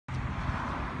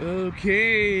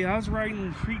Okay, I was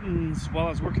riding Cretans while I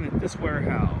was working at this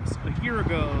warehouse a year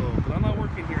ago, but I'm not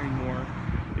working here anymore.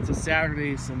 It's a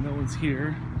Saturday, so no one's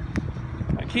here.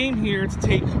 I came here to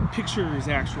take pictures,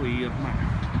 actually, of my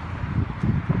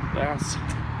last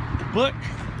book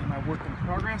and my work in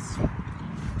progress.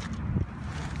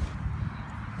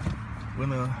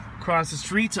 Went across the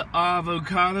street to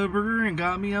Avocado Burger and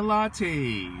got me a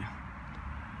latte.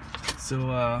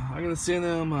 So I'm gonna send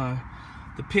him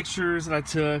the pictures that I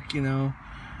took, you know,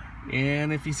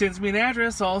 and if he sends me an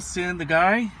address, I'll send the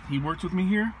guy, he worked with me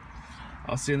here,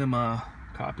 I'll send him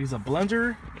copies of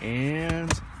Blunder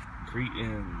and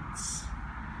Cretans.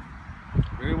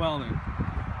 Very well then.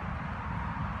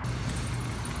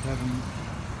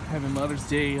 Having Mother's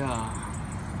Day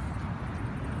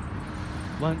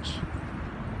lunch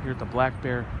here at the Black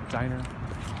Bear Diner.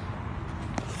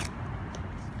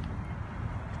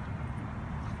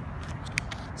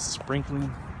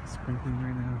 Sprinkling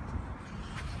right now.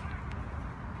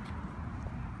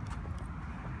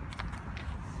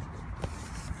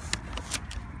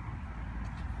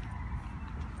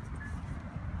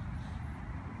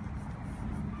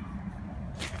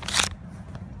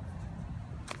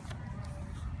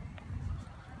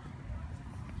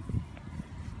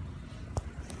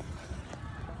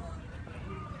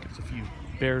 There's a few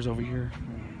bears over here.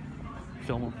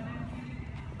 Film them.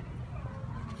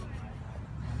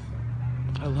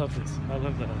 I love this. I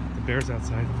love the bears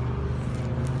outside.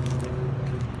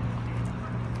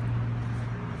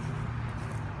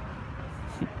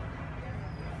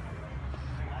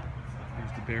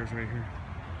 There's the bears right here.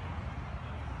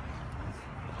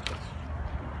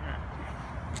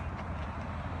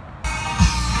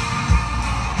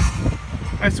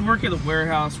 I used to work at a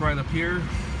warehouse right up here.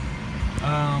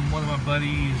 One of my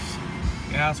buddies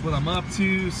asked what I'm up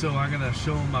to, so I'm gonna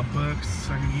show him my books.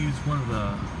 I can use one of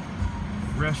the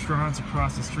restaurants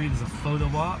across the street as a photo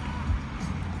op.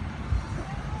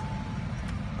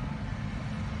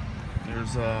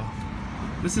 There's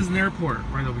this is an airport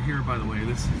right over here, by the way.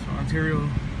 This is Ontario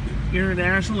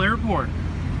International Airport.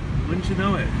 Wouldn't you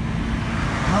know it?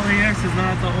 LAX is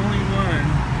not the only one in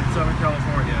Southern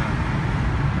California.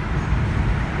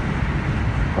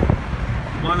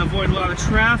 Want to avoid a lot of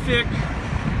traffic?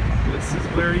 This is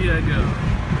where you go.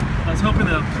 I was hoping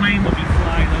the plane would be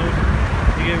flying over.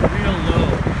 They get real low.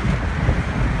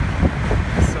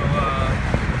 So,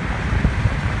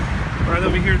 right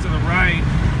over here to the right,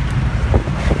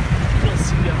 you'll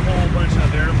see a whole bunch of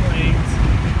airplanes.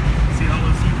 See all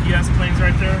those UPS planes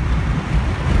right there?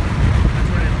 That's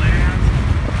where they land.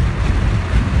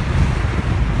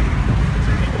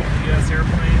 These are the UPS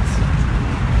airplanes.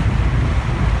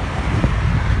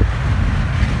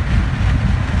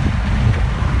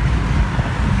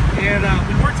 And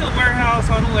we worked at the warehouse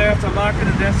on the left. I'm not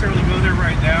going to necessarily go there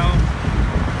right now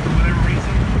for whatever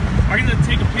reason. I'm going to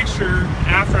take a picture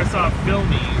after I saw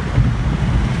filming.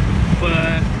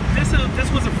 But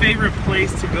this was a favorite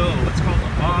place to go. It's called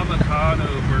the Avocado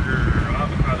Burger.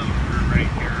 Avocado Burger right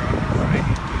here on the right.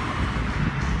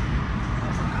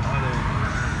 Avocado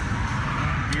Burger.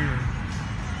 Here.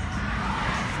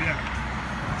 Yeah.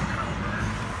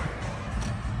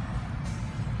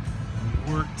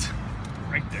 We worked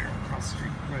right there across the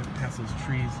street, right past those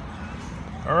trees.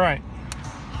 All right,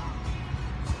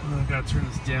 I've got to turn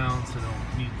this down so I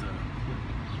don't mute the. All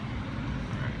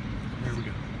right, there we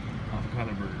go.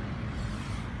 Avocado Burger.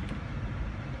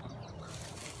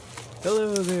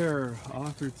 Hello there,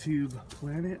 AuthorTube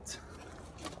Planet.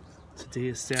 Today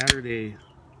is Saturday,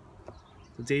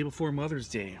 the day before Mother's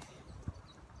Day.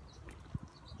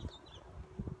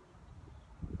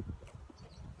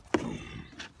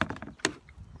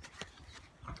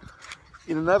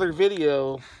 In another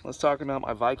video, I was talking about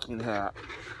my Viking hat.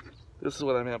 This is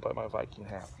what I meant by my Viking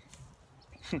hat.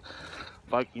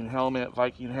 Viking helmet,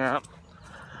 Viking hat.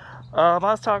 I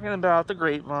was talking about the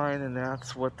grapevine, and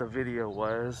that's what the video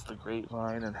was, the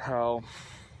grapevine, and how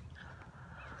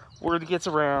word gets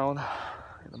around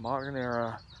in the modern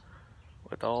era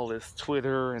with all this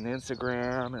Twitter and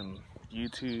Instagram and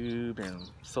YouTube and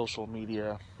social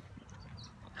media.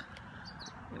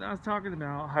 And I was talking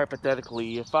about,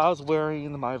 hypothetically, if I was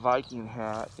wearing my Viking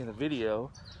hat in a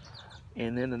video,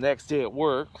 and then the next day at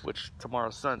work, which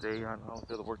tomorrow's Sunday, I don't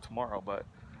go to work tomorrow, but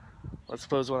let's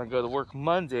suppose when I go to work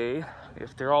Monday,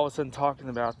 if they're all of a sudden talking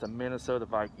about the Minnesota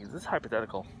Vikings, this is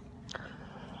hypothetical.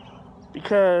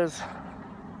 Because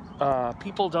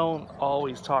people don't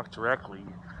always talk directly.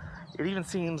 It even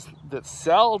seems that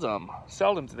seldom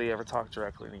do they ever talk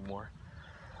directly anymore.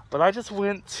 But I just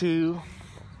went to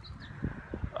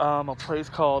a place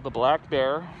called the Black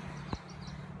Bear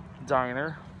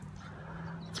Diner.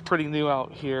 It's pretty new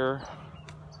out here.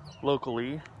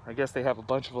 locally. I guess they have a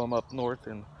bunch of them up north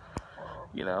in,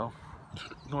 you know,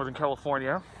 Northern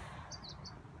California.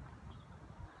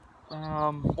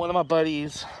 One of my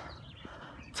buddies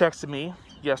texted me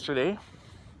yesterday.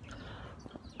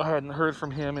 I hadn't heard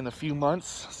from him in a few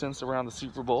months, since around the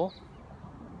Super Bowl.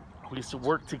 We used to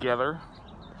work together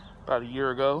about a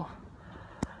year ago,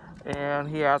 and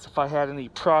he asked if I had any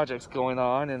projects going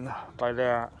on, and by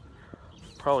that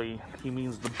probably he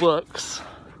means the books.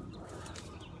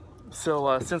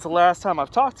 So since the last time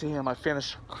I've talked to him, I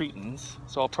finished Cretans,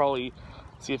 so I'll probably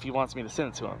see if he wants me to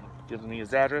send it to him. Give me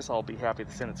his address, I'll be happy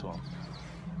to send it to him.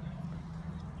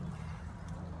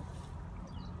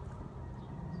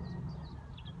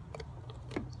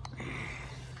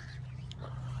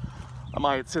 I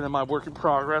might send him my work in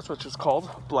progress, which is called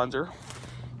Blender.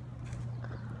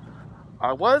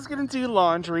 I was gonna do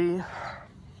laundry,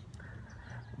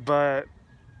 but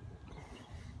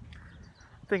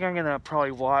I think I'm gonna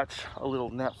probably watch a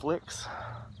little Netflix.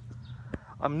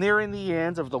 I'm nearing the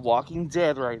end of The Walking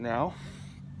Dead right now.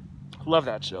 Love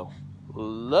that show.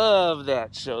 Love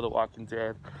that show, The Walking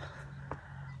Dead.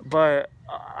 But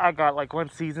I got like one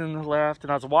season left, and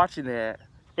I was watching it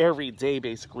every day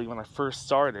basically when I first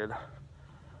started.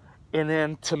 And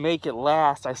then to make it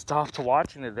last, I stopped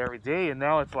watching it every day, and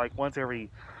now it's like once every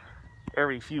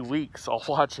few weeks I'll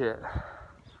watch it.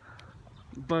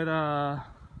 But I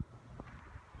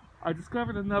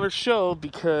discovered another show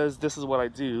because this is what I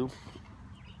do.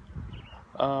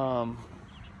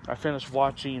 I finished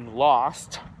watching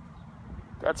Lost.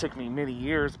 That took me many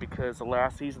years because the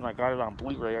last season I got it on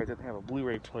Blu-ray. I didn't have a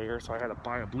Blu-ray player, so I had to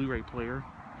buy a Blu-ray player.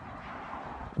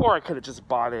 Or I could have just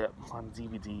bought it on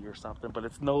DVD or something, but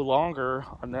it's no longer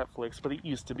on Netflix, but it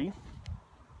used to be.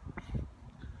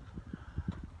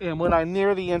 And when I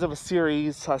near the end of a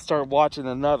series, I start watching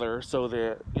another so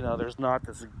that, you know, there's not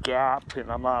this gap and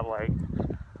I'm not like,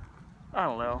 I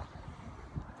don't know,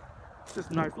 just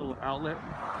a nice little outlet.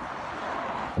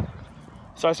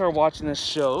 So I started watching this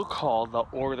show called The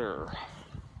Order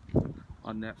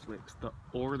on Netflix. The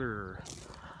Order.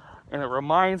 And it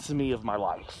reminds me of my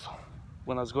life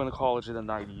when I was going to college in the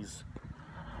 90s.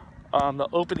 The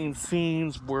opening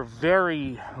scenes were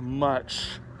very much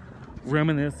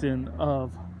reminiscent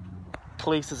of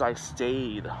places I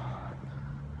stayed.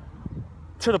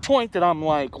 To the point that I'm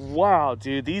like, wow,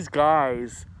 dude, these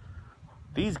guys,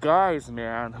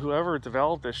 man, whoever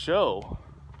developed this show,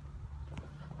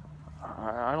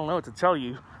 I don't know what to tell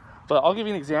you, but I'll give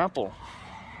you an example.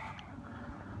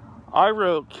 I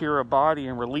wrote Kiribati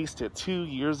and released it 2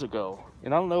 years ago.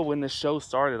 And I don't know when this show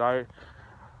started. I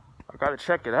got to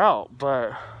check it out.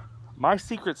 But my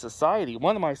secret society,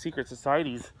 one of my secret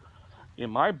societies in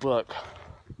my book,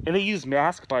 and they use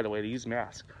mask, by the way, they use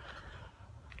mask.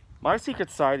 My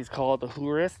secret society is called the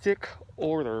Heuristic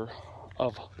Order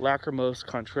of Lachrymose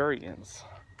Contrarians.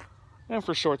 And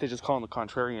for short, they just call them the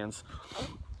Contrarians.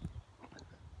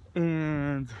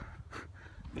 And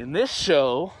in this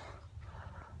show,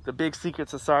 the big secret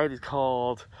society is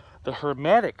called the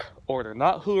Hermetic Order,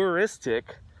 not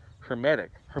heuristic,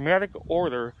 Hermetic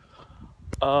Order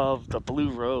of the Blue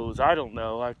Rose. I don't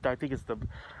know. I think it's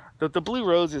the Blue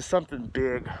Rose is something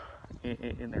big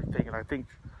in their thing, and I think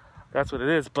that's what it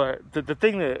is. But the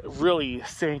thing that really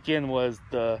sank in was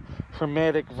the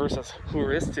Hermetic versus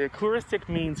heuristic. Heuristic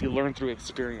means you learn through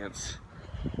experience.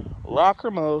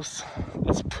 Lachrymose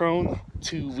is prone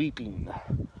to weeping,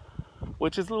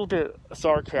 which is a little bit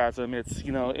sarcasm. It's,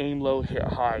 you know, aim low, hit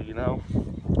high, you know.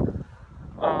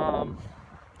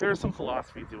 There's some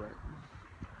philosophy to it.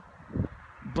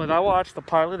 But I watched the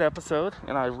pilot episode,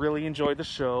 and I really enjoyed the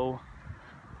show.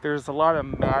 There's a lot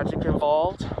of magic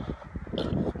involved,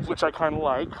 which I kind of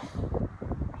like.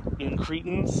 In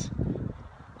Cretans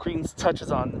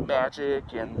touches on magic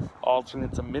and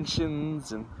alternate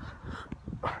dimensions and,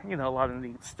 you know, a lot of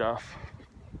neat stuff.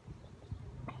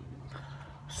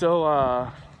 So,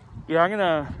 yeah, I'm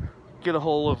gonna get a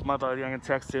hold of my buddy. I'm gonna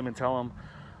text him and tell him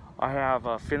I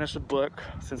have finished a book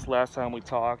since last time we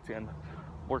talked and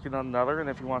working on another. And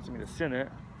if he wants me to send it,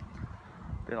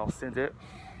 then I'll send it.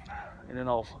 And then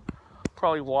I'll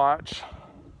probably watch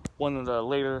one of the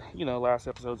later, you know, last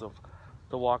episodes of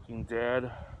The Walking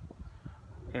Dead.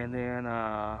 And then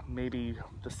maybe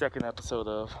the second episode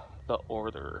of The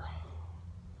Order.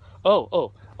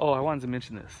 Oh, I wanted to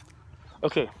mention this.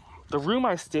 Okay. The room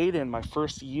I stayed in my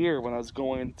first year when I was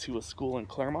going to a school in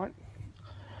Claremont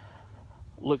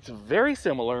looked very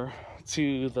similar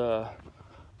to the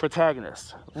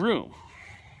protagonist's room.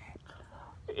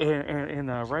 And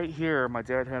right here, my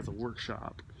dad has a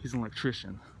workshop. He's an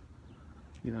electrician.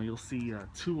 You know, you'll see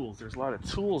tools. There's a lot of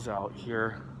tools out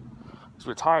here. He's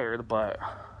retired, but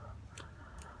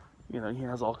You know, he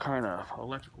has all kind of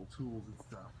electrical tools and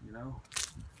stuff, you know.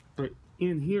 But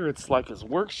in here, it's like his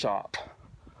workshop.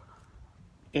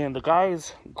 And the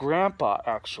guy's grandpa,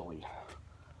 actually,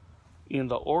 in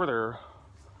the order,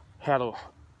 had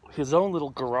his own little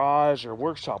garage or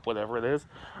workshop, whatever it is.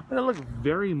 And it looks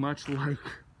very much like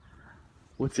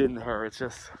what's in her. It's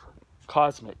just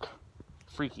cosmic,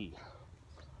 freaky,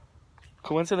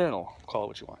 coincidental. Call it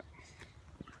what you want.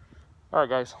 Alright,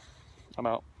 guys. I'm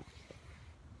out.